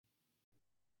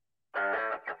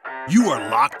You are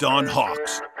Locked On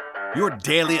Hawks, your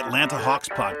daily Atlanta Hawks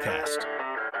podcast.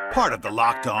 Part of the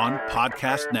Locked On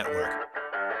Podcast Network.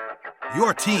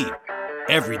 Your team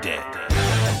every day.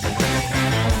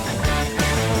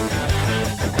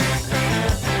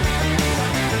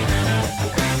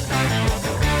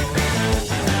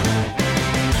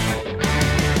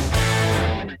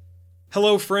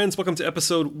 Hello, friends. Welcome to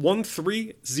episode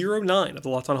 1309 of the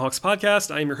Locked On Hawks podcast.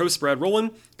 I am your host, Brad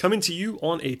Rowland, coming to you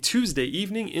on a Tuesday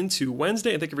evening into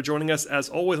Wednesday. And thank you for joining us, as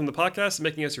always, on the podcast,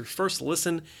 making us your first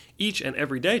listen each and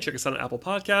every day. Check us out on Apple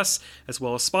Podcasts, as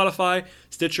well as Spotify,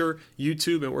 Stitcher,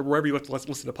 YouTube, and wherever you like to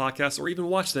listen to podcasts or even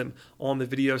watch them on the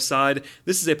video side.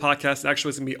 This is a podcast that actually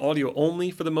is going to be audio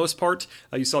only for the most part.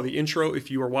 You saw the intro if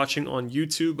you are watching on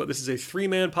YouTube, but this is a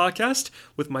three-man podcast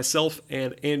with myself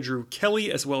and Andrew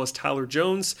Kelly, as well as Tyler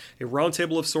Jones, a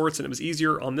roundtable of sorts, and it was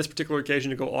easier on this particular occasion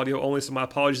to go audio only, so my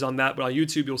apologies on that. But on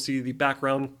YouTube, you'll see the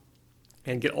background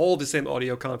and get all the same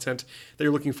audio content that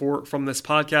you're looking for from this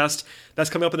podcast. That's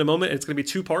coming up in a moment. It's going to be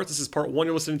two parts. This is part one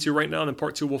you're listening to right now, and then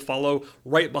part two will follow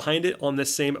right behind it on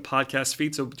this same podcast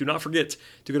feed. So do not forget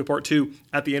to go to part two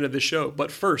at the end of this show.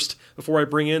 But first, before I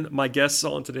bring in my guests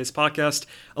on today's podcast,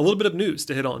 a little bit of news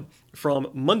to hit on from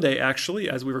Monday, actually,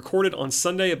 as we recorded on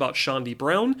Sunday about Chaundee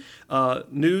Brown.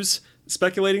 News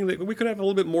speculating that we could have a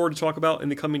little bit more to talk about in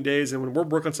the coming days. And when word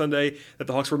broke on Sunday that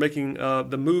the Hawks were making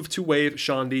the move to waive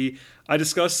Chaundee, I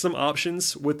discussed some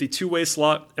options with the two-way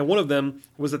slot, and one of them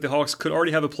was that the Hawks could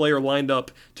already have a player lined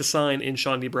up to sign in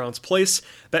Chaundee Brown's place.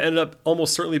 That ended up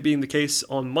almost certainly being the case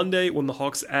on Monday when the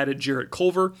Hawks added Jarrett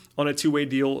Culver on a two-way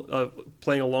deal,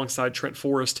 playing alongside Trent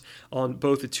Forrest on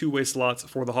both the two-way slots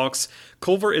for the Hawks.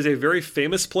 Culver is a very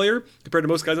famous player compared to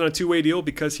most guys on a two-way deal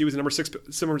because he was the number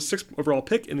six overall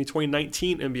pick in the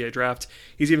 2019 NBA draft.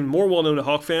 He's even more well-known to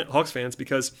Hawks fans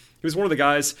because he was one of the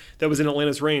guys that was in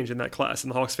Atlanta's range in that class,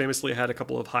 and the Hawks famously had a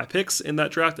couple of high picks in that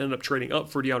draft, ended up trading up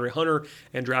for DeAndre Hunter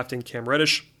and drafting Cam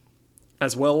Reddish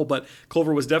as well. But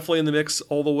Culver was definitely in the mix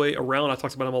all the way around. I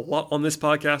talked about him a lot on this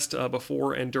podcast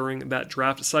before and during that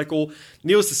draft cycle.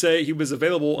 Needless to say, he was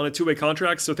available on a two-way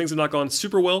contract, so things have not gone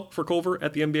super well for Culver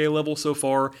at the NBA level so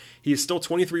far. He is still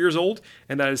 23 years old,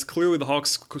 and that is clearly the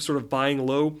Hawks sort of buying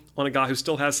low on a guy who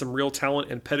still has some real talent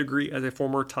and pedigree as a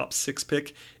former top 6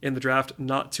 pick in the draft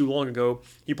not too long ago.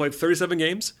 He played 37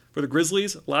 games for the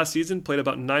Grizzlies last season, played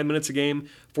about 9 minutes a game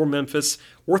for Memphis.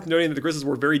 Worth noting that the Grizzlies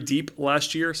were very deep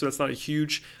last year, so that's not a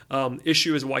huge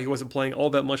issue as to why he wasn't playing all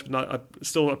that much, but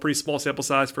still a pretty small sample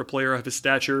size for a player of his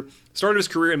stature. Started his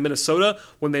career in Minnesota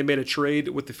when they made a trade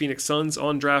with the Phoenix Suns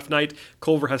on draft night.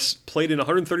 Culver has played in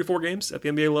 134 games at the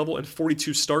NBA level and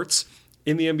 42 starts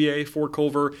in the NBA for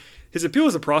Culver. His appeal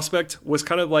as a prospect was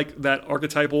kind of like that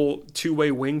archetypal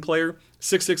two-way wing player,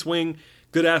 6'6" wing,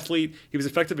 good athlete. He was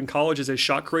effective in college as a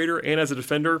shot creator and as a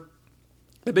defender.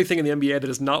 The big thing in the NBA that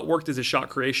has not worked is his shot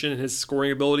creation and his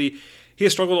scoring ability. He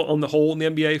has struggled on the whole in the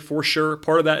NBA for sure.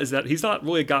 Part of that is that he's not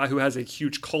really a guy who has a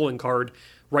huge calling card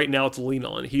right now to lean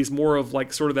on. He's more of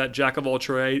like sort of that jack of all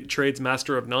trades,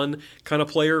 master of none kind of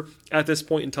player at this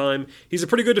point in time. He's a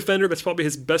pretty good defender. That's probably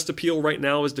his best appeal right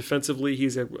now is defensively.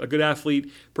 He's a good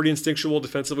athlete, pretty instinctual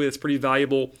defensively. That's pretty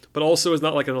valuable, but also is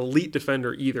not like an elite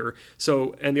defender either.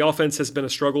 So, and the offense has been a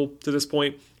struggle to this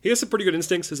point. He has some pretty good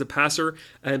instincts as a passer,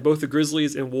 and both the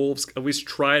Grizzlies and Wolves at least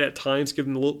tried at times give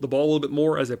him the ball a little bit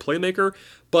more as a playmaker,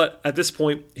 but at this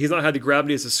point, he's not had the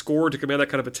gravity as a scorer to command that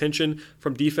kind of attention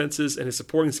from defenses, and his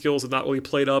supporting skills have not really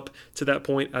played up to that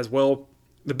point as well.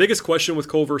 The biggest question with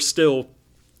Culver still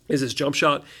is his jump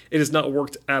shot. It has not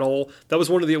worked at all. That was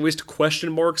one of the at least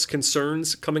question marks,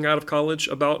 concerns coming out of college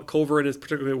about Culver, and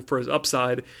particularly for his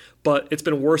upside. But it's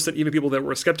been worse than even people that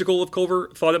were skeptical of Culver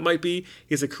thought it might be.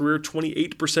 He's a career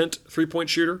 28% three-point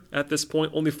shooter at this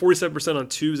point, only 47% on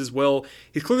twos as well.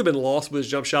 He's clearly been lost with his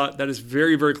jump shot. That is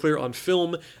very, very clear on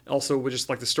film. Also, with just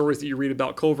like the stories that you read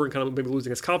about Culver and kind of maybe losing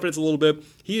his confidence a little bit,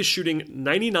 he is shooting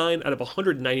 99 out of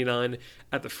 199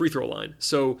 at the free throw line.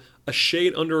 So a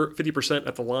shade under 50%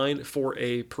 at the line for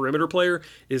a perimeter player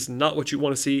is not what you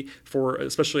want to see for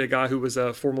especially a guy who was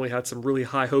formerly had some really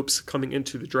high hopes coming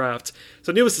into the draft.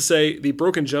 So needless to say, the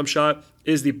broken jump shot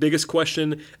is the biggest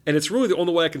question, and it's really the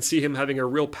only way I can see him having a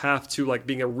real path to like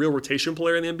being a real rotation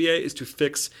player in the NBA is to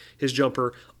fix his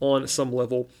jumper on some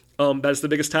level. That is the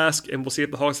biggest task, and we'll see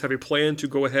if the Hawks have a plan to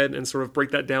go ahead and sort of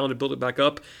break that down and build it back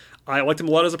up. I liked him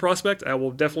a lot as a prospect. I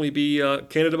will definitely be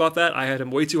candid about that. I had him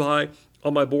way too high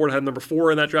on my board. I had number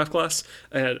 4 in that draft class,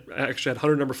 and I actually had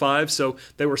Hunter number 5, so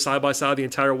they were side by side the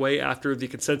entire way after the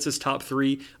consensus top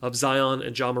 3 of Zion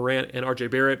and Ja Morant and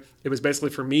RJ Barrett. It was basically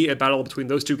for me a battle between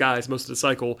those two guys most of the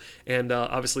cycle, and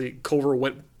obviously Culver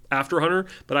went after Hunter,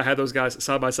 but I had those guys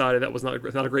side by side, and that was not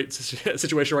a great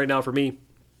situation right now for me.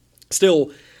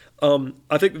 Still,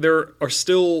 I think there are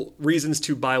still reasons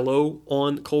to buy low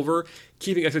on Culver,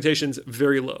 keeping expectations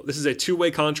very low. This is a two-way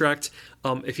contract.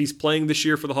 If he's playing this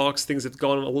year for the Hawks, things have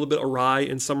gone a little bit awry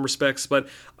in some respects, but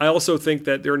I also think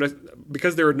that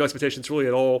because there are no expectations really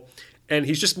at all, and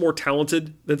he's just more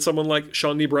talented than someone like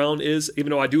Chaundee Brown is, even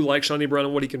though I do like Chaundee Brown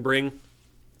and what he can bring.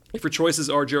 If your choices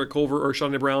are Jarrett Culver or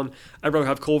Chaundee Brown, I'd rather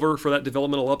have Culver for that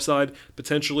developmental upside,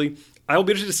 potentially. I will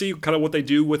be interested to see kind of what they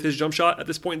do with his jump shot at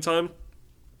this point in time.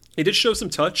 He did show some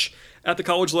touch at the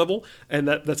college level, and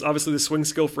that's obviously the swing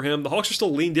skill for him. The Hawks are still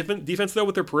lean defense, though,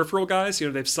 with their peripheral guys.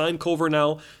 They've signed Culver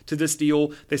now to this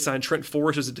deal. They signed Trent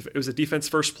Forrest as a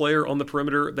defense-first player on the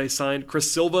perimeter. They signed Chris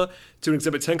Silva to an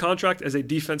Exhibit 10 contract as a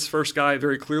defense-first guy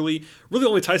very clearly. Really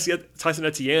only Tyson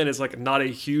Etienne is like not a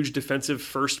huge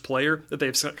defensive-first player that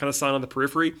they've kind of signed on the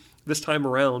periphery this time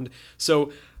around.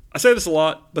 So I say this a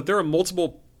lot, but there are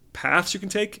multiple paths you can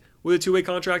take with a two-way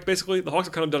contract, basically. The Hawks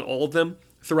have kind of done all of them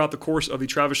throughout the course of the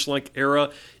Travis Schlenk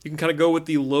era. You can kind of go with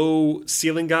the low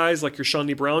ceiling guys like your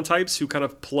Chaundee Brown types who kind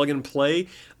of plug and play.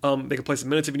 They can play some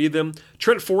minutes if you need them.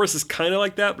 Trent Forrest is kind of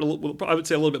like that, but I would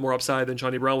say a little bit more upside than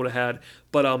Chaundee Brown would have had,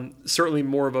 but certainly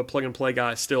more of a plug and play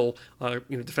guy still,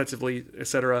 defensively,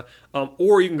 etc.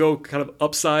 Or you can go kind of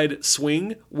upside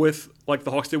swing with like the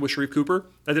Hawks did with Sharife Cooper.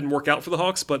 That didn't work out for the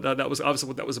Hawks, but that was obviously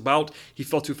what that was about. He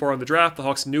fell too far in the draft. The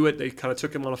Hawks knew it. They kind of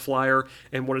took him on a flyer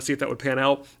and wanted to see if that would pan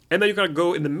out. And then you kind of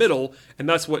go in the middle, and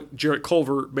that's what Jarrett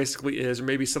Culver basically is, or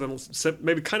maybe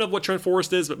kind of what Trent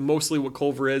Forrest is, but mostly what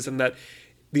Culver is, and that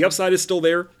the upside is still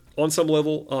there on some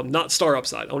level, not star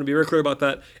upside. I want to be very clear about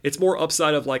that. It's more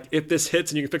upside of like if this hits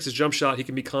and you can fix his jump shot, he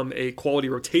can become a quality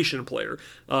rotation player.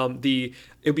 It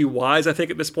would be wise, I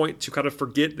think, at this point to kind of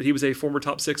forget that he was a former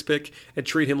top 6 pick and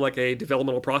treat him like a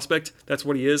developmental prospect. That's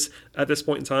what he is at this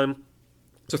point in time.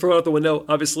 So throw it out the window.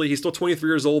 Obviously, he's still 23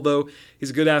 years old, though. He's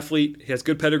a good athlete. He has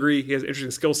good pedigree. He has an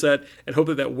interesting skill set, and hope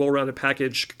that well-rounded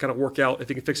package can kind of work out if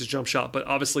he can fix his jump shot. But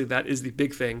obviously, that is the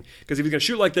big thing, because if he's going to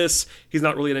shoot like this, he's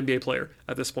not really an NBA player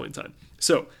at this point in time.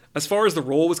 So as far as the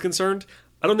role was concerned,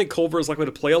 I don't think Culver is likely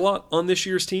to play a lot on this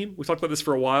year's team. We've talked about this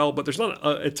for a while, but there's not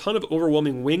a ton of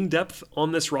overwhelming wing depth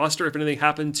on this roster if anything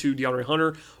happened to DeAndre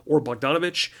Hunter or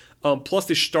Bogdanovich. Plus,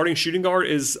 the starting shooting guard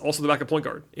is also the backup point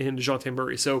guard in DeJounte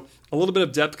Murray. So a little bit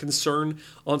of depth concern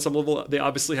on some level. They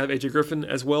obviously have AJ Griffin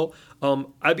as well.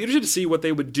 I'd be interested to see what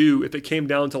they would do if it came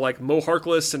down to like Mo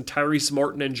Harkless and Tyrese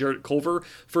Martin and Jarrett Culver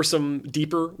for some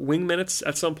deeper wing minutes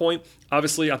at some point.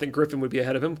 Obviously, I think Griffin would be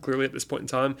ahead of him, clearly at this point in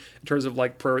time, in terms of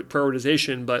like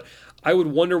prioritization. But I would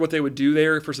wonder what they would do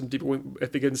there for some deeper wing,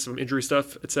 if they get into some injury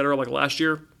stuff, etc., like last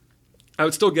year. I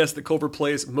would still guess that Culver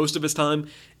plays most of his time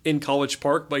in College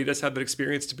Park, but he does have that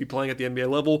experience to be playing at the NBA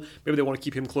level. Maybe they want to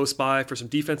keep him close by for some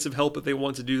defensive help if they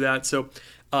want to do that. So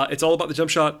it's all about the jump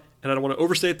shot, and I don't want to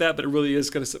overstate that, but it really is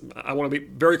going to. I want to be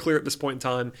very clear at this point in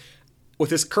time.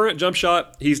 With his current jump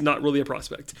shot, he's not really a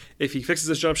prospect. If he fixes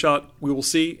his jump shot, we will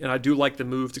see, and I do like the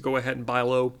move to go ahead and buy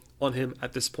low on him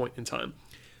at this point in time.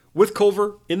 With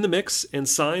Culver in the mix and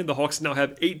signed, the Hawks now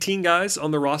have 18 guys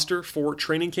on the roster for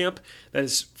training camp. That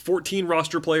is 14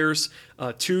 roster players,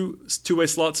 two-way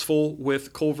slots full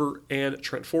with Culver and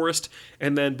Trent Forrest,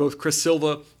 and then both Chris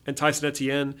Silva and Tyson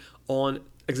Etienne on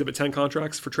Exhibit 10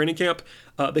 contracts for training camp.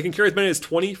 They can carry as many as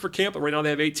 20 for camp, but right now they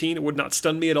have 18. It would not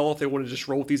stun me at all if they wanted to just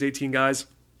roll with these 18 guys.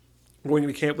 Going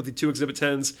into camp with the two Exhibit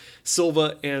 10s,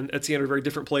 Silva and Etienne are very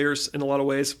different players in a lot of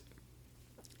ways.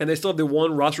 And they still have the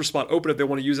one roster spot open if they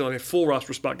want to use it on a full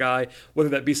roster spot guy, whether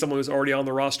that be someone who's already on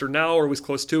the roster now or was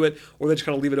close to it, or they just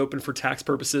kind of leave it open for tax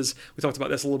purposes. We talked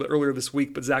about this a little bit earlier this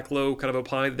week, but Zach Lowe kind of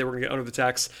opined that they were going to get under the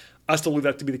tax. I still believe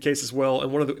that to be the case as well,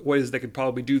 and one of the ways they could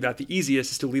probably do that, the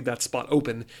easiest, is to leave that spot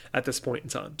open at this point in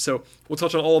time. So we'll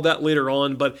touch on all of that later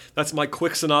on, but that's my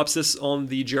quick synopsis on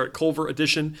the Jarrett Culver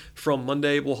edition from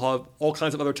Monday. We'll have all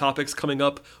kinds of other topics coming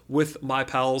up with my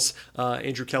pals,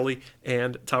 Andrew Kelly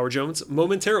and Tyler Jones,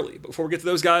 momentarily. But before we get to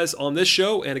those guys on this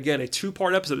show, and again, a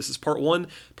two-part episode. This is part one.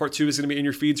 Part two is going to be in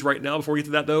your feeds right now. Before we get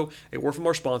to that, though, a word from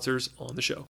our sponsors on the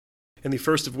show. And the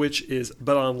first of which is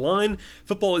BetOnline.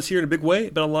 Football is here in a big way.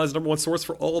 BetOnline is the number one source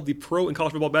for all of the pro and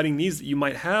college football betting needs that you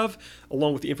might have,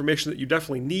 along with the information that you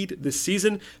definitely need this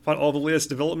season. Find all the latest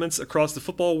developments across the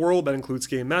football world. That includes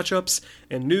game matchups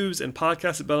and news and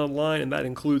podcasts at BetOnline, and that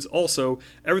includes also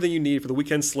everything you need for the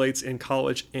weekend slates in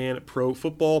college and pro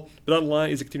football.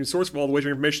 BetOnline is a continued source for all the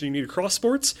wagering information you need across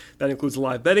sports. That includes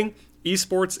live betting,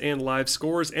 esports, and live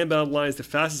scores, and BetOnline is the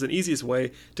fastest and easiest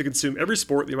way to consume every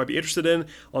sport that you might be interested in.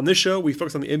 On this show, we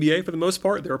focus on the NBA for the most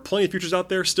part. There are plenty of futures out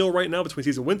there still right now between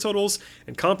season win totals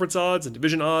and conference odds and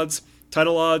division odds,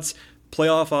 title odds,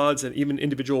 playoff odds, and even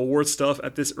individual award stuff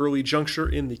at this early juncture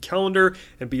in the calendar.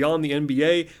 And beyond the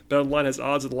NBA, BetOnline has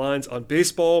odds and lines on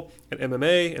baseball and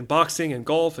MMA and boxing and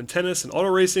golf and tennis and auto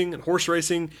racing and horse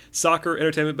racing, soccer,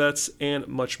 entertainment bets, and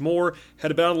much more. Head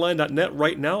to betonline.net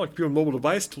right now on your mobile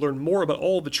device to learn more about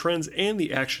all the trends and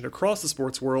the action across the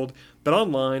sports world.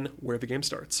 BetOnline, where the game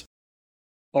starts.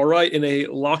 All right, in a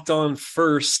Locked On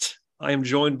First, I am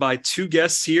joined by two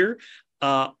guests here.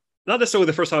 Not necessarily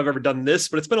the first time I've ever done this,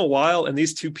 but it's been a while, and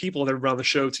these two people that have been on the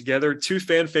show together, two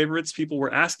fan favorites. People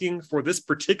were asking for this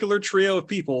particular trio of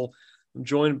people. I'm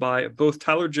joined by both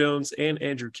Tyler Jones and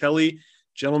Andrew Kelly.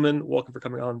 Gentlemen, welcome for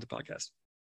coming on the podcast.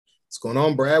 What's going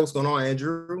on, Brad? What's going on,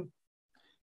 Andrew?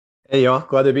 Hey, y'all.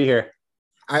 Glad to be here.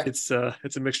 It's a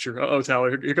mixture. Oh,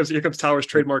 Tyler, here comes Tyler's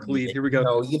trademark lead. Here we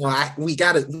go. We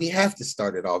have to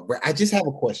start it off. Brad, I just have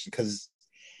a question because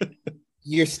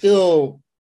you're still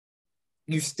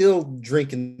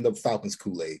drinking the Falcons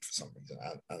Kool-Aid for some reason.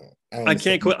 I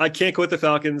can't quit. I can't quit the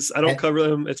Falcons. I don't cover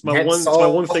them. It's my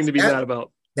one thing to be mad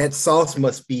about. That sauce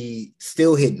must be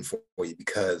still hidden for you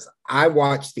because I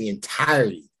watched the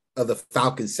entirety of the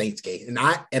Falcons Saints game, and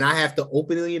I have to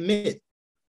openly admit,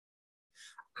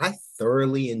 I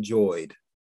thoroughly enjoyed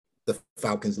the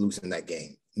Falcons losing that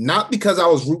game. Not because I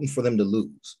was rooting for them to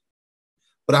lose,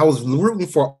 but I was rooting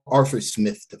for Arthur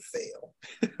Smith to fail.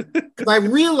 Because I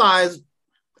realized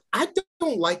I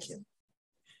don't like him.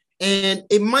 And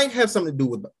it might have something to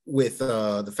do with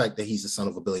the fact that he's the son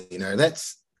of a billionaire.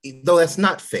 Though that's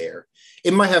not fair.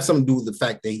 It might have something to do with the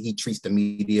fact that he treats the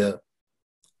media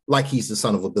like he's the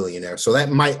son of a billionaire. So that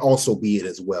might also be it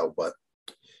as well. But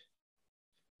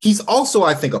he's also,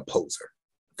 I think, a poser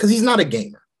because he's not a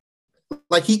gamer.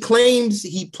 Like, he claims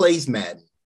he plays Madden,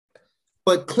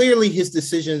 but clearly his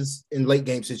decisions in late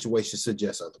game situations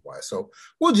suggest otherwise. So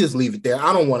we'll just leave it there.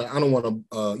 I don't want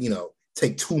to,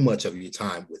 take too much of your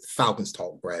time with Falcons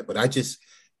talk, Brad. But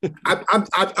I'm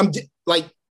like,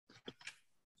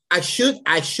 I should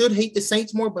hate the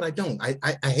Saints more, but I don't.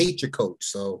 I hate your coach,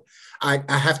 so I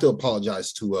have to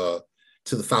apologize to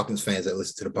the Falcons fans that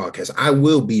listen to the podcast. I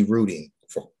will be rooting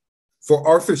for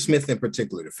Arthur Smith in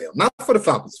particular to fail, not for the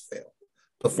Falcons to fail,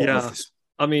 but for Arthur Smith.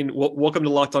 I mean, welcome to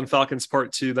Locked On Falcons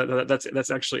Part 2. That's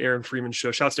actually Aaron Freeman's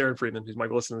show. Shouts to Aaron Freeman, who's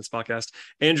might listen to this podcast.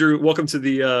 Andrew, welcome to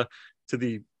the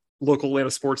local Atlanta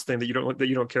sports thing that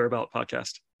you don't care about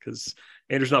podcast, because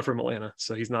Andrew's not from Atlanta,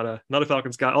 so he's not a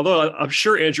Falcons guy. Although I'm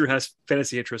sure Andrew has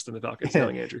fantasy interest in the Falcons.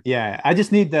 Knowing Andrew, yeah, I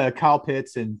just need the Kyle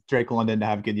Pitts and Drake London to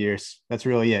have good years. That's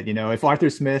really it. If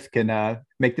Arthur Smith can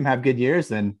make them have good years,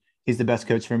 then he's the best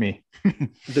coach for me.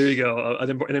 There you go,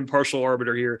 an impartial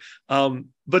arbiter here.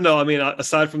 But no, I mean,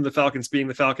 aside from the Falcons being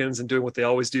the Falcons and doing what they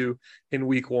always do in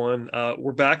Week 1,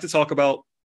 we're back to talk about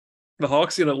the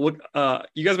Hawks. Look,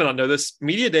 you guys may not know this.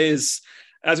 Media Day is,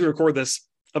 as we record this,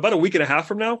 about a week and a half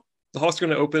from now. The Hawks are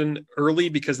going to open early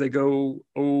because they go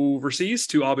overseas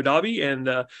to Abu Dhabi,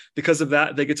 and because of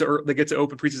that, they get to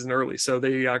open preseason early. So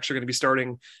they actually going to be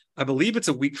starting, I believe it's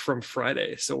a week from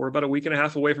Friday. So we're about a week and a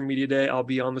half away from Media Day. I'll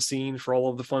be on the scene for all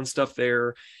of the fun stuff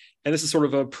there, and this is sort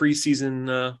of a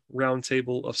preseason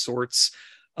roundtable of sorts.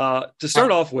 To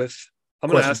start off with, I'm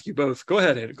going to ask you both. Go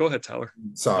ahead, Tyler.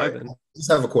 Sorry, I just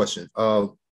have a question.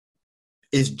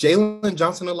 Is Jalen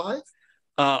Johnson alive?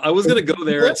 I was going to go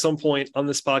there at some point on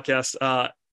this podcast.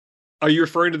 Are you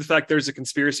referring to the fact there's a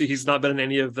conspiracy? He's not been in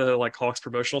any of the Hawks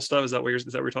promotional stuff. Is that what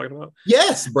you're talking about?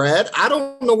 Yes, Brad. I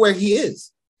don't know where he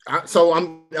is. So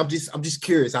I'm just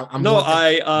curious. I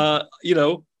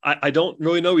don't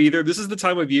really know either. This is the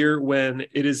time of year when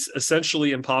it is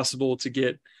essentially impossible to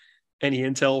get any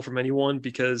intel from anyone,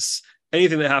 because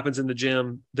anything that happens in the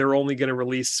gym, they're only going to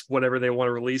release whatever they want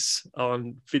to release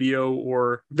on video,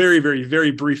 or very, very,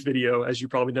 very brief video, as you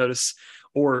probably notice,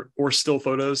 or still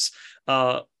photos.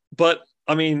 But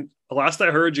I mean, last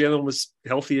I heard, Jalen was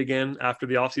healthy again after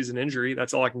the offseason injury.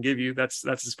 That's all I can give you. That's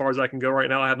as far as I can go right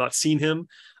now. I have not seen him,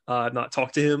 not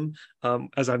talked to him,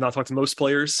 as I've not talked to most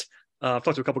players. I've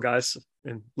talked to a couple guys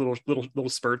in little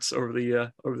spurts over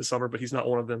the summer, but he's not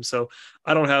one of them. So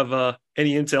I don't have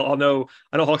any intel. I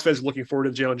know Hawks fans are looking forward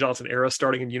to the Jalen Johnson era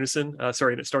starting in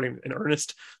starting in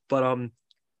earnest. But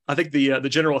I think the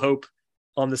general hope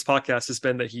on this podcast has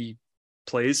been that he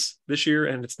plays this year,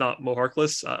 and it's not Mo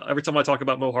Harkless. Every time I talk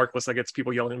about Mo Harkless, I get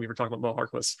people yelling at me for talking about Mo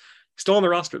Harkless. Still on the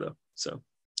roster though, so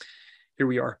here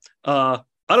we are. I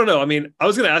don't know. I mean, I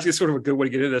was going to ask you sort of a good way to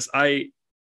get into this. I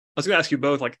was going to ask you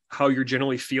both how you're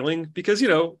generally feeling, because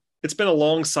it's been a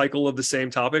long cycle of the same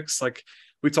topics.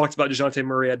 We talked about DeJounte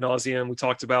Murray ad nauseum. We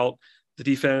talked about the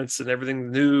defense and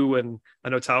everything new, and I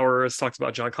know Tower has talked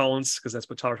about John Collins because that's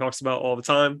what Tower talks about all the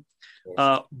time.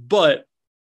 But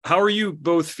how are you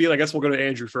both feeling? I guess we'll go to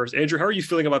Andrew first. Andrew, how are you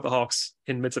feeling about the Hawks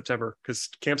in mid-September? Because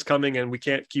camp's coming and we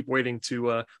can't keep waiting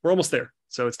to we're almost there.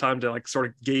 So it's time to like sort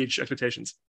of gauge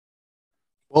expectations.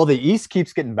 Well, the East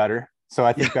keeps getting better. So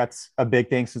I think that's a big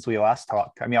thing since we last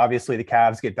talked. I mean, obviously the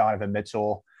Cavs get Donovan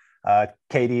Mitchell.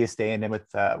 KD is staying in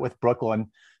with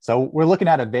Brooklyn. So we're looking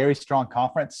at a very strong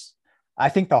conference. I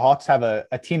think the Hawks have a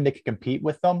team that can compete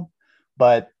with them,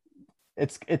 but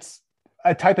it's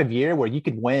a type of year where you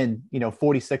could win,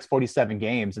 46, 47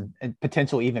 games and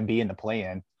potentially even be in the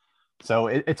play-in. So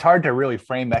it's hard to really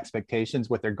frame expectations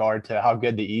with regard to how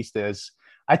good the East is.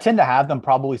 I tend to have them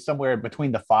probably somewhere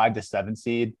between the 5 to 7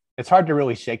 seed. It's hard to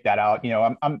really shake that out.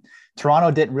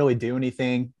 Toronto didn't really do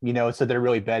anything, so they're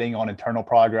really betting on internal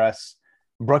progress.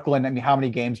 Brooklyn, I mean, how many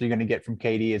games are you going to get from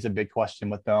KD is a big question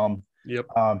with them. Yep.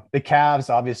 The Cavs,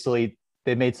 obviously,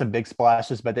 they made some big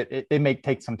splashes, but they may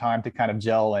take some time to kind of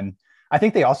gel. And I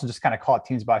think they also just kind of caught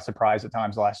teams by surprise at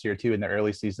times last year, too, in the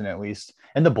early season, at least.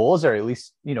 And the Bulls are at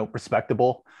least,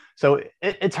 respectable. So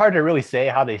it's hard to really say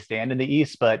how they stand in the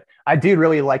East, but I do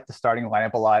really like the starting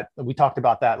lineup a lot. We talked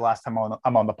about that last time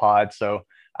I'm on the pod. So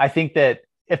I think that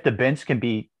if the bench can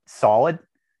be solid,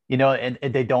 and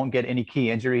they don't get any key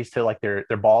injuries to like their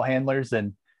ball handlers,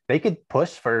 then they could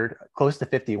push for close to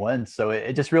 50 wins. So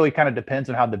it just really kind of depends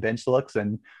on how the bench looks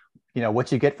and,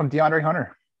 what you get from DeAndre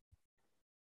Hunter.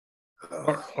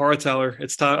 All right, Tyler,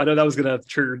 it's time. I know that was going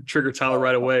to trigger Tyler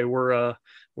right away. We're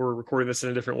recording this in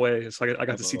a different way, so I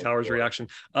got to see Tyler's reaction.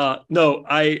 No,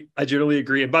 I generally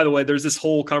agree. And by the way, there's this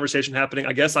whole conversation happening.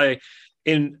 I guess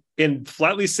in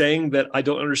flatly saying that I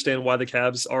don't understand why the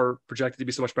Cavs are projected to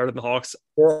be so much better than the Hawks.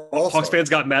 Hawks fans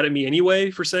got mad at me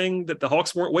anyway for saying that the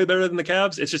Hawks weren't way better than the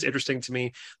Cavs. It's just interesting to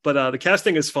me. But the Cavs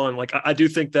thing is fun. Like I do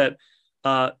think that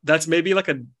that's maybe like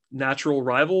a natural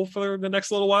rival for the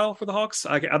next little while for the Hawks.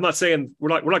 I'm not saying we're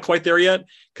not quite there yet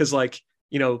because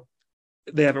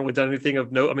they haven't really done anything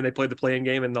of note. I mean, they played the play-in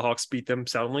game and the Hawks beat them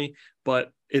soundly,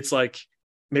 but it's like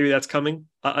maybe that's coming.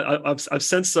 I've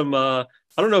sensed some.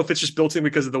 I don't know if it's just built in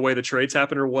because of the way the trades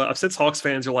happen or what. I've sensed Hawks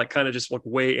fans are like kind of just like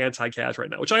way anti-Cavs right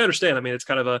now, which I understand. I mean, it's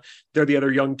kind of they're the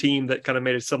other young team that kind of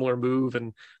made a similar move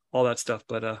and all that stuff.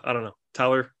 But I don't know,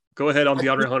 Tyler. Go ahead on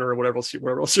DeAndre Hunter or whatever else you're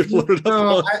loaded up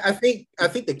on. I think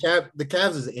the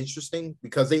Cavs is interesting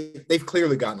because they've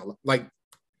clearly gotten a lot. Like,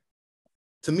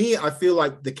 to me, I feel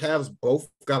like the Cavs both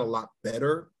got a lot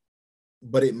better,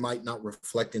 but it might not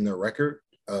reflect in their record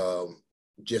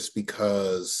just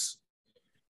because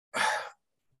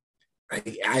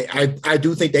I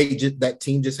do think that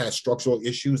team just has structural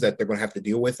issues that they're going to have to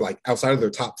deal with. Like outside of their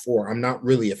top four, I'm not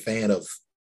really a fan of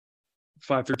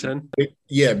 5 through 10.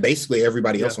 Yeah, basically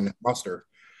everybody else on the roster.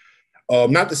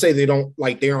 Not to say they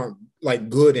aren't like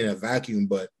good in a vacuum,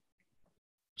 but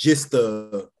just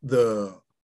the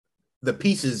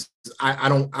pieces. I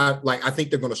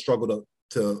think they're going to struggle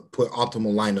to put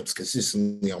optimal lineups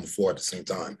consistently on the floor at the same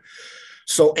time.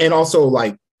 So, and also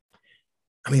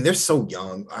they're so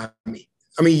young. I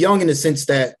mean, young in the sense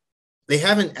that they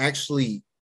haven't actually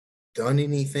done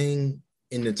anything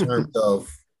in the terms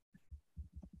of,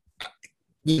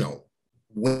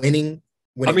 winning.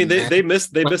 I mean, they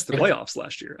missed the playoffs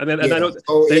last year, and I know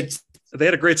they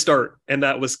had a great start, and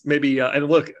that was maybe. And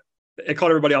look, it caught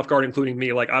everybody off guard, including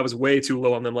me. Like I was way too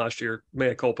low on them last year.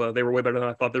 Mea culpa. They were way better than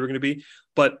I thought they were going to be.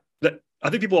 But I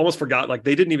think people almost forgot. Like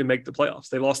they didn't even make the playoffs.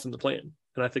 They lost in the play-in,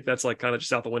 and I think that's like kind of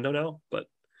just out the window now. But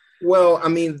well, I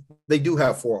mean, they do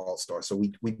have 4 All-Stars, so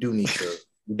we do need to.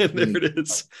 It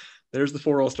is. There's the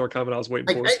 4 All-Star comment I was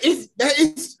waiting for. That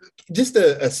is just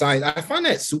a sign. I find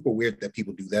that super weird that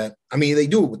people do that. I mean, they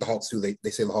do it with the Hawks too. They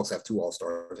say the Hawks have 2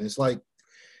 All-Stars, and it's like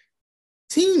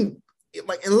team.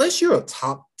 Like unless you're a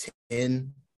top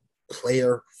 10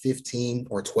 player, 15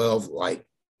 or 12, like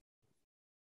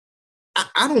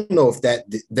I don't know if that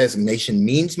designation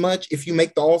means much if you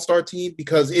make the All-Star team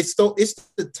because it's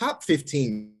the top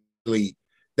 15 really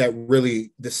that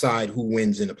really decide who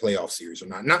wins in a playoff series or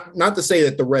not. Not to say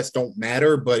that the rest don't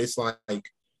matter, but it's like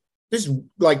this,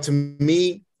 like to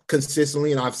me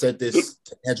consistently, and I've said this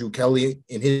to Andrew Kelly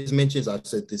in his mentions, I've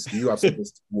said this to you, I've said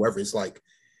this to whoever. It's like,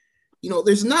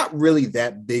 there's not really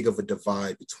that big of a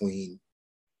divide between,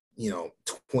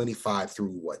 25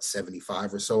 through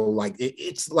 75 or so. Like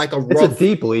it's like it's a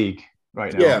deep league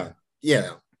right now.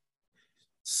 Yeah.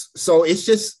 So it's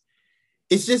just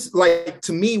like,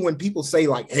 to me, when people say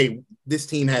like, hey, this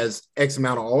team has X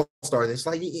amount of All-Stars, it's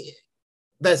like,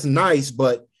 that's nice,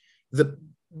 but the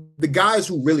guys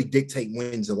who really dictate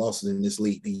wins and losses in this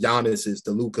league, the Giannis's,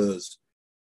 the Lukas,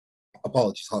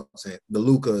 apologies, the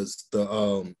Lukas,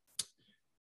 the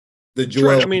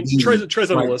Joel. Trey's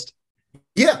on the list.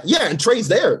 Yeah, and Trey's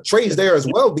there. Trey's there as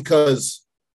well because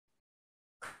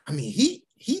I mean, he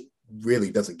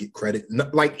really doesn't get credit.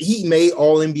 Like, he made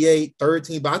All NBA third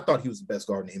team, but I thought he was the best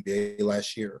guard in the NBA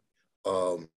last year.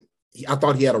 I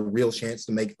thought he had a real chance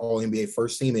to make All NBA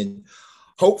first team, and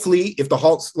hopefully, if the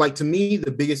Hawks, like, to me,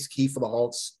 the biggest key for the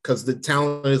Hawks, because the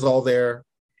talent is all there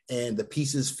and the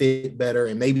pieces fit better,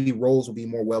 and maybe roles will be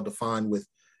more well defined with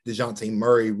DeJounte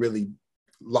Murray really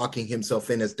locking himself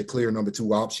in as the clear number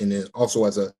 2 option, and also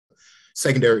as a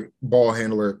secondary ball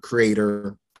handler,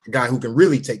 creator, a guy who can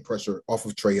really take pressure off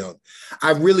of Trae Young.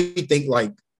 I really think,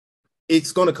 like,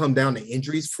 it's going to come down to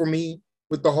injuries for me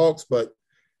with the Hawks, but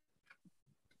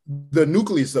the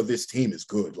nucleus of this team is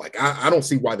good. Like, I don't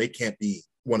see why they can't be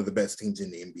one of the best teams in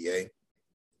the NBA.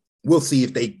 We'll see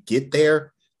if they get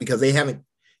there, because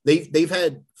they've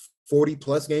had 40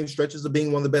 plus game stretches of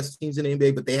being one of the best teams in the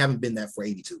NBA, but they haven't been that for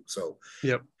 82. So,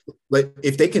 Yep. Like,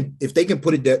 if they can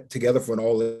put it together for an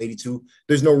all 82,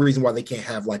 there's no reason why they can't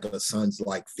have like a Suns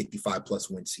like 55 plus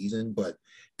win season. But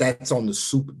that's on the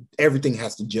super. Everything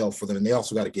has to gel for them, and they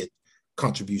also got to get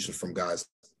contributions from guys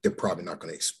they're probably not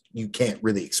going to. You can't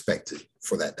really expect it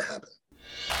for that to happen.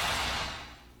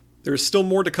 There's still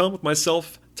more to come with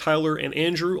myself, Tyler, and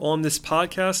Andrew on this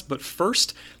podcast, but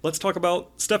first, let's talk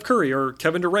about Steph Curry or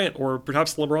Kevin Durant or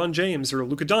perhaps LeBron James or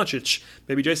Luka Doncic,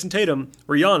 maybe Jason Tatum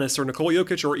or Giannis or Nikola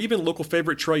Jokic or even local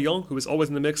favorite Trae Young, who is always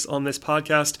in the mix on this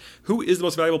podcast. Who is the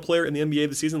most valuable player in the NBA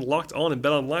this season? Locked On and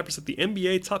BetOnline present the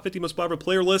NBA Top 50 Most Valuable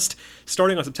Player list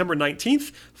starting on September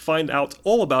 19th. Find out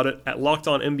all about it at Locked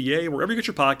On NBA, wherever you get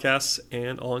your podcasts,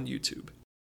 and on YouTube.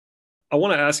 I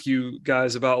want to ask you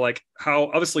guys about, like, how,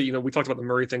 obviously, we talked about the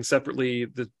Murray thing separately,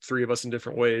 the three of us in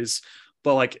different ways,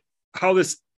 but like how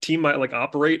this team might like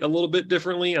operate a little bit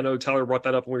differently. I know Tyler brought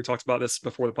that up when we talked about this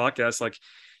before the podcast, like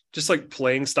just like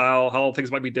playing style, how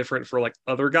things might be different for like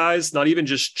other guys, not even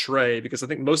just Trae, because I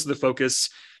think most of the focus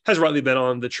has rightly been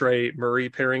on the Trae Murray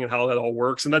pairing and how that all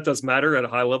works. And that does matter at a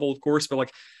high level, of course, but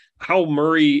like how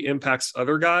Murray impacts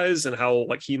other guys and how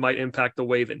like he might impact the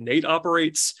way that Nate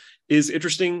operates is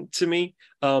interesting to me,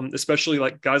 especially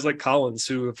like guys like Collins,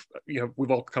 who have,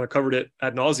 we've all kind of covered it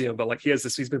ad nauseum, but like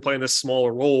he's been playing this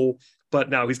smaller role, but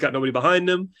now he's got nobody behind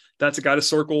him. That's a guy to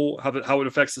circle, how it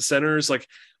affects the centers. Like,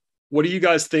 what do you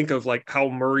guys think of like how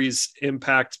Murray's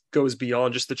impact goes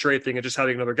beyond just the Trae thing and just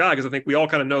having another guy? Because I think we all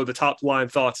kind of know the top line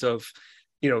thoughts of,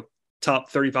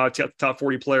 top 35, top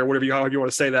 40 player, however you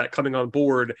want to say that, coming on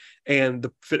board and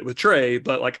the fit with Trae.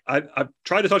 But like, I've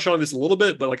tried to touch on this a little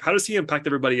bit, but like, how does he impact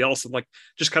everybody else and like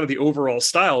just kind of the overall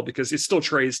style? Because it's still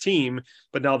Trae's team,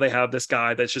 but now they have this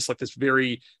guy that's just like this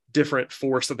very different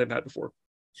force that they've had before.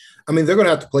 I mean, they're going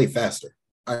to have to play faster.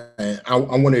 I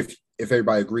wonder if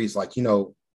everybody agrees, like,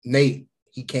 Nate,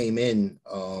 he came in,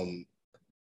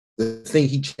 the thing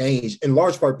he changed in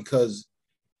large part because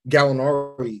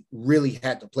Gallinari really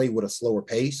had to play with a slower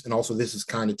pace. And also this is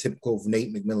kind of typical of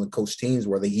Nate McMillan coach teams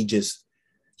where he just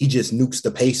nukes the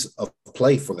pace of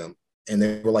play for them. And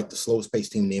they were like the slowest pace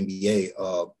team in the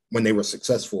NBA when they were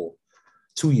successful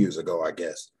 2 years ago, I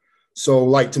guess. So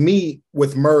like, to me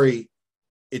with Murray,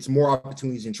 it's more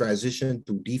opportunities in transition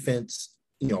through defense,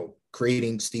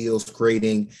 creating steals,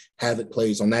 creating havoc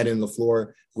plays on that end of the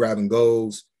floor, grabbing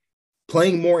goals,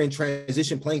 playing more in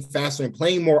transition, playing faster, and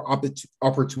playing more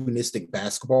opportunistic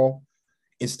basketball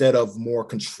instead of more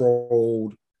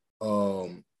controlled,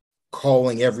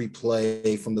 calling every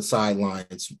play from the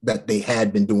sidelines that they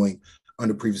had been doing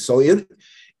under previous. So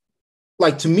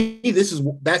to me,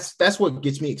 that's what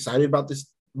gets me excited about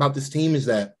this team is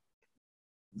that,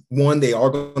 one, they are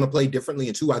going to play differently,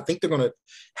 and two, I think they're going to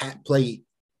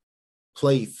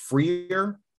play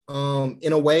freer.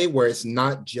 In a way where it's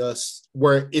not going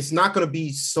to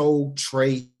be so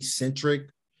Trae centric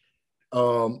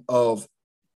of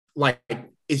like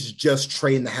it's just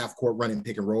Trae in the half court running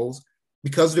pick and rolls,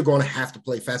 because they're going to have to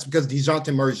play fast, because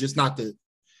DeJounte Murray is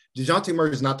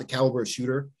not the caliber of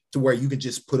shooter to where you can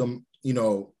just put him, in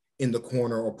the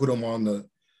corner or put him on the,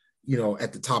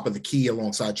 at the top of the key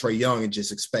alongside Trae Young and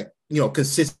just expect,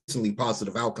 consistently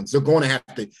positive outcomes. They're going to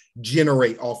have to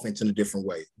generate offense in a different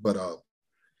way. But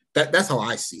that's how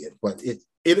I see it. But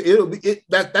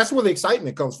that's where the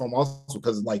excitement comes from also,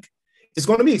 because like it's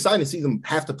going to be exciting to see them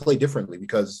have to play differently,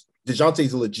 because DeJounte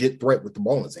is a legit threat with the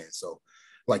ball in his hand. So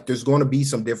like there's going to be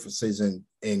some differences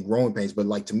in growing pains, but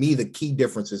like to me the key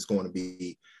difference is going to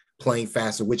be playing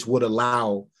faster, which would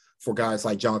allow for guys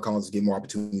like John Collins to get more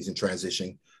opportunities in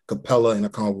transition, Capella and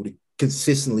Okongwu to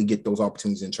consistently get those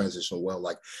opportunities in transition well.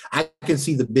 Like I can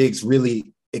see the bigs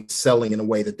really excelling in a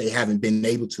way that they haven't been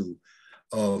able to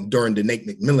during the Nate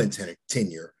McMillan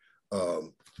tenure,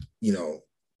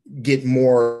 get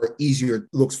more easier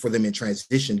looks for them in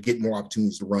transition, get more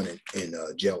opportunities to run and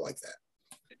gel like that.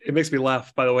 it makes me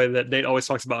laugh, by the way, that Nate always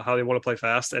talks about how they want to play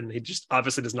fast, and he just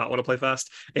obviously does not want to play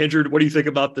fast. Andrew, what do you think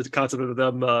about the concept of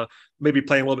them maybe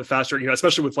playing a little bit faster?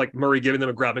 Especially with like Murray giving them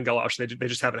a grab and go option they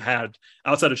just haven't had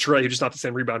outside of Trey, who's just not the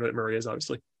same rebounder that Murray is,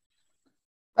 obviously.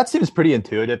 That seems pretty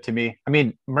intuitive to me. I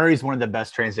mean, Murray's one of the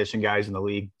best transition guys in the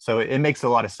league, so it makes a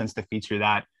lot of sense to feature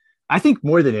that. I think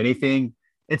more than anything,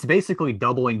 it's basically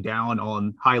doubling down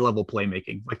on high-level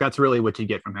playmaking. Like, that's really what you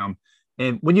get from him.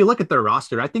 And when you look at their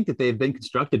roster, I think that they've been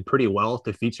constructed pretty well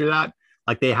to feature that.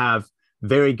 Like, they have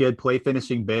very good play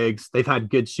finishing bigs. They've had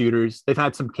good shooters. They've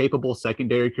had some capable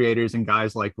secondary creators and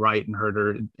guys like Wright and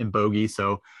Herter and Bogey.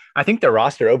 So I think their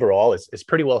roster overall is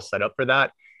pretty well set up for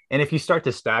that. And if you start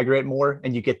to stagger it more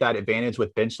and you get that advantage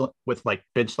with bench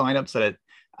lineups, that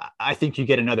I think you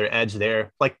get another edge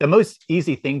there. Like, the most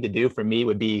easy thing to do for me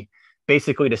would be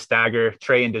basically to stagger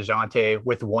Trey and DeJounte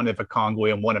with one of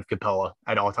Okongwu and one of Capella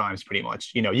at all times, pretty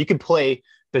much. You could play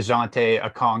DeJounte,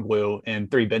 Okongwu, and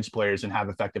 3 bench players and have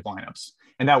effective lineups.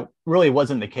 And that really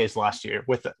wasn't the case last year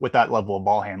with that level of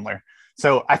ball handler.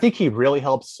 So I think he really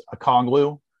helps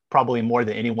Okongwu probably more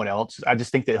than anyone else. I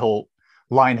just think that he'll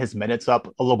line his minutes up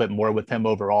a little bit more with him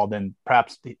overall than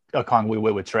perhaps Okongwu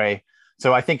would with Trey.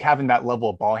 So I think having that level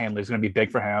of ball handler is going to be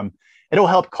big for him. It'll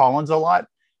help Collins a lot.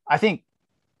 I think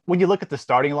when you look at the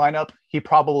starting lineup,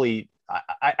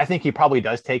 I think he probably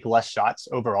does take less shots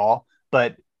overall.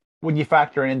 But when you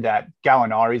factor in that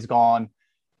Gallinari's gone,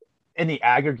 in the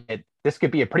aggregate, this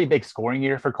could be a pretty big scoring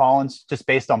year for Collins just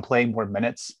based on playing more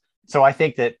minutes. So I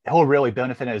think that he'll really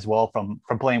benefit as well from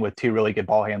playing with 2 really good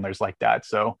ball handlers like that.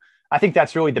 So I think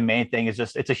that's really the main thing, is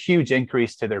just it's a huge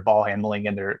increase to their ball handling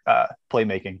and their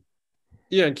playmaking.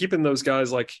 Yeah, and keeping those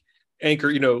guys like anchor,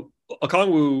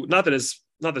 Okongwu, not that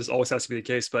this always has to be the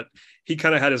case, but he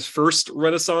kind of had his first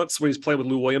renaissance when he's playing with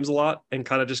Lou Williams a lot and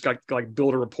kind of just got like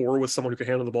build a rapport with someone who can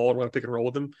handle the ball and run a pick and roll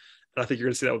with him. And I think you're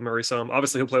going to see that with Murray some.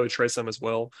 Obviously, he'll play with Trey some as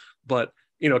well. But,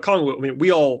 Okongwu, I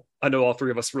mean, I know all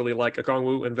 3 of us really like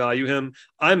Okongwu and value him.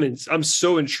 I'm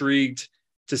so intrigued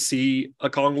to see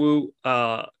Okongwu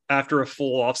after a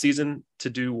full offseason to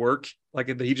do work. Like,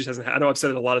 he just hasn't had. I know I've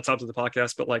said it a lot of times in the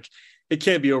podcast, but like, it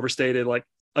can't be overstated. Like,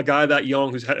 a guy that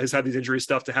young has had these injury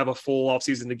stuff to have a full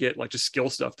offseason to get like just skill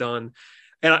stuff done.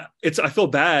 And I feel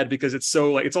bad because it's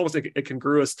so like, it's almost like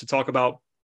incongruous to talk about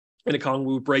an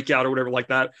Okongwu breakout or whatever like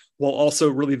that, while also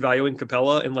really valuing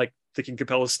Capella and like thinking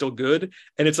Capella is still good.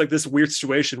 And it's like this weird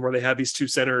situation where they have these 2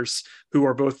 centers who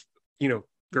are both,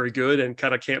 very good and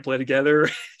kind of can't play together.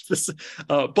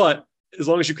 But as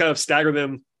long as you kind of stagger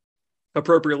them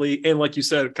appropriately, and like you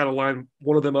said, kind of line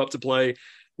one of them up to play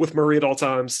with Murray at all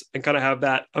times and kind of have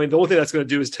that. I mean, the only thing that's going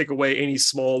to do is take away any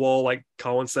small ball like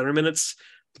Collins center minutes.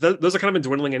 But those are kind of been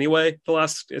dwindling anyway.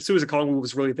 As soon as Okongwu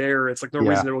was really there, it's like no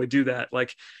reason to really do that.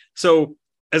 Like, so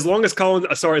as long as Capella and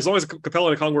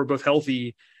Okongwu are both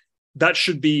healthy, that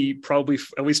should be probably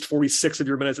at least 46 of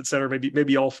your minutes at center,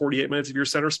 maybe all 48 minutes of your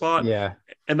center spot. Yeah.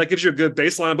 And that gives you a good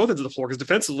baseline on both ends of the floor, because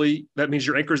defensively, that means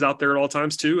your anchor's out there at all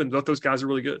times too. And both those guys are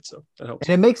really good. So that helps.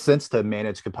 And it makes sense to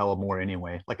manage Capella more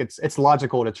anyway. Like, it's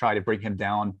logical to try to bring him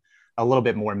down a little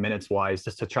bit more minutes wise,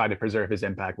 just to try to preserve his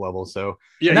impact level. So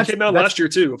yeah, he came out last year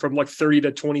too, from like 30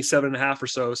 to 27 and a half or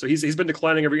so. So he's been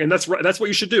declining and that's right. That's what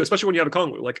you should do, especially when you have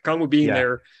Okongwu. Like, Okongwu being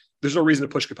there, there's no reason to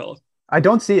push Capella. I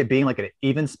don't see it being like an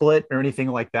even split or anything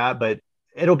like that, but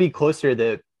it'll be closer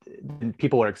than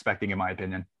people are expecting, in my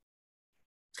opinion.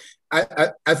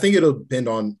 I think it'll depend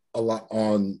a lot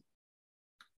on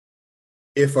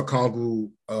if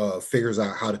Okongwu figures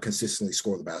out how to consistently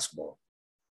score the basketball.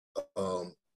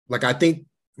 Like, I think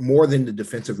more than the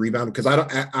defensive rebounder, because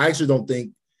I actually don't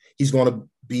think he's going to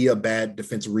be a bad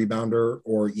defensive rebounder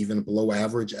or even below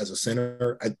average as a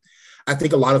center. I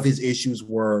think a lot of his issues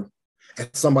were, as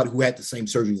somebody who had the same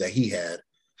surgery that he had,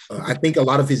 I think a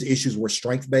lot of his issues were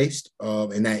strength-based,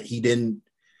 and that he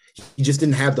just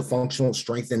didn't have the functional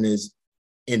strength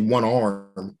in one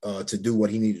arm to do what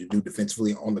he needed to do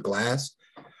defensively on the glass.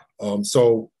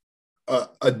 So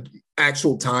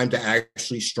actual time to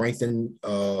actually strengthen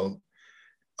that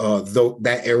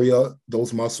area,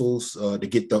 those muscles,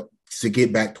 to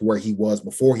get back to where he was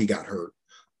before he got hurt.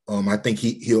 I think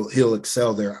he'll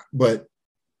excel there. But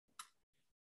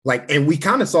like, and we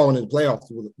kind of saw it in the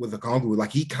playoffs with Okongwu,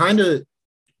 like, he kind of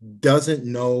doesn't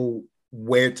know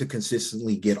where to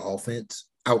consistently get offense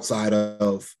outside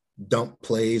of dump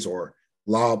plays or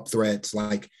lob threats.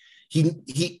 Like,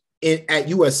 at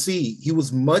USC, he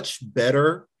was much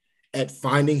better at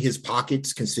finding his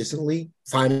pockets consistently,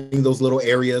 finding those little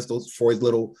areas, for his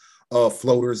little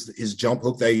floaters, his jump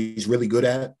hook that he's really good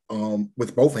at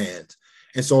with both hands.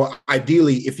 And so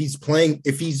ideally, if he's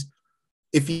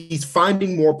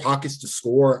finding more pockets to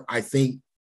score, I think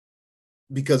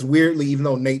because weirdly, even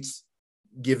though Nate's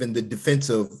given the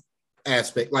defensive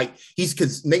aspect, like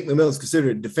because Nate McMillan is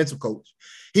considered a defensive coach,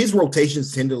 his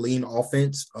rotations tend to lean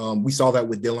offense. We saw that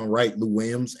with Dylan Wright, Lou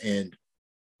Williams, and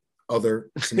other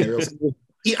scenarios.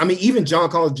 I mean, even John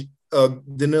Collins,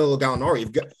 Danilo Gallinari.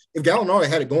 If Gallinari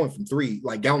had it going from three,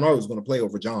 like Gallinari was going to play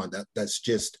over John. That's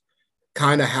just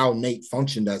kind of how Nate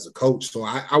functioned as a coach. So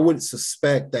I would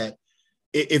suspect that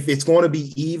if it's going to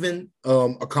be even,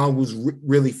 Okongwu's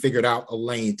really figured out a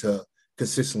lane to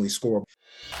consistently score.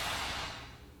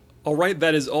 All right,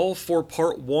 that is all for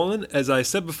part 1. As I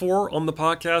said before on the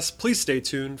podcast, please stay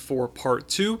tuned for part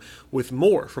 2 with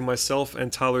more from myself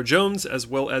and Tyler Jones, as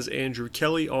well as Andrew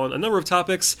Kelly on a number of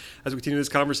topics. As we continue this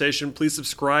conversation, please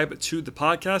subscribe to the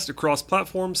podcast across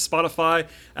platforms, Spotify,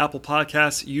 Apple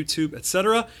Podcasts, YouTube,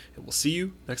 etc. And we'll see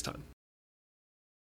you next time.